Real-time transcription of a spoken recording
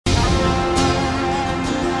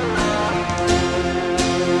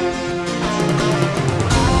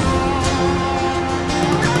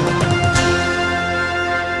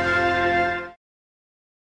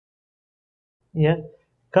Yeah.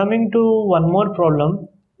 Coming to one more problem,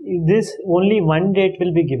 this only one date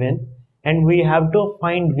will be given and we have to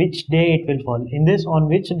find which day it will fall. In this, on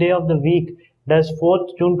which day of the week does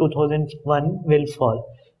 4th June 2001 will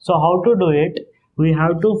fall. So how to do it? We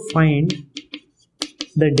have to find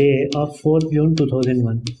the day of 4th June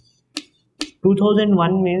 2001.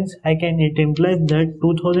 2001 means it implies that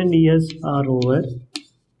 2000 years are over,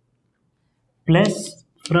 plus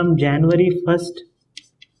from January 1st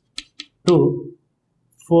to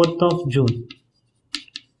 4th of June.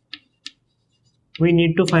 We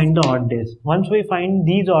need to find the odd days. Once we find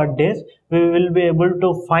these odd days, we will be able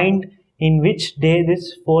to find in which day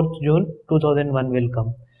this 4th June 2001 will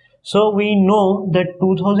come. So we know that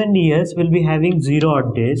 2000 years will be having 0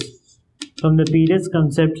 odd days. From the previous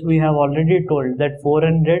concepts, we have already told that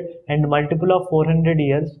 400 and multiple of 400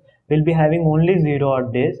 years will be having only 0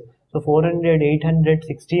 odd days. So 400, 800,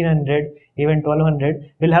 1600, even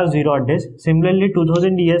 1200 will have 0 odd days. Similarly,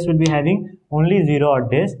 2000 years will be having only 0 odd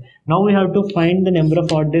days. Now we have to find the number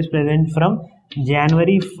of odd days present from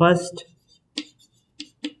January 1st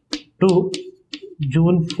to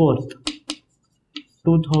June 4th,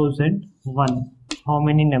 2001. How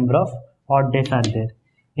many number of odd days are there?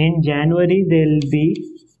 In January, there will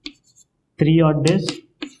be 3 odd days,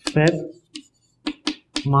 Feb,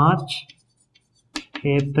 March,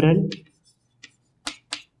 April,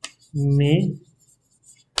 May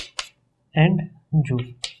and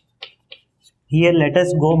June. Here let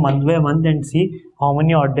us go month by month and see how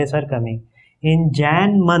many odd days are coming. In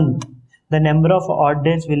Jan month, the number of odd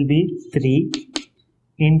days will be 3.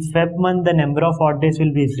 In Feb month, the number of odd days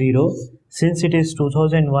will be 0. Since it is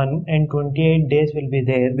 2001 and 28 days will be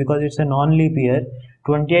there because it's a non-leap year,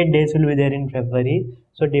 28 days will be there in February.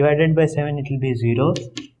 So divided by 7, it will be 0.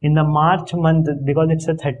 In the March month, because it's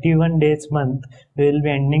a 31 days month, we will be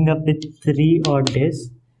ending up with 3 odd days.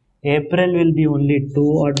 April will be only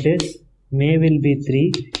 2 odd days. May will be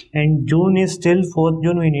 3. And June is still 4th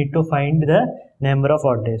June. We need to find the number of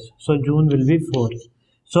odd days. So June will be 4.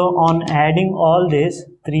 So on adding all this,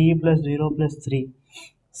 3 plus 0 plus 3,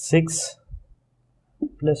 6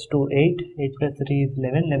 plus 2, 8, 8 plus 3 is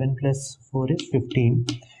 11, 11 plus 4 is 15.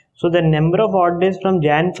 So the number of odd days from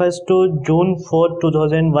Jan 1st to June 4th,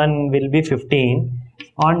 2001 will be 15.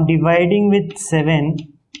 On dividing with 7,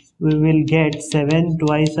 we will get 7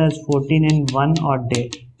 twice as 14 and 1 odd day.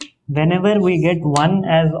 Whenever we get 1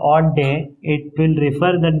 as odd day, it will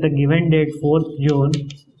refer that the given date 4th June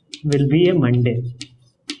will be a Monday.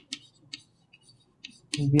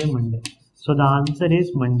 So the answer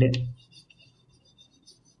is Monday.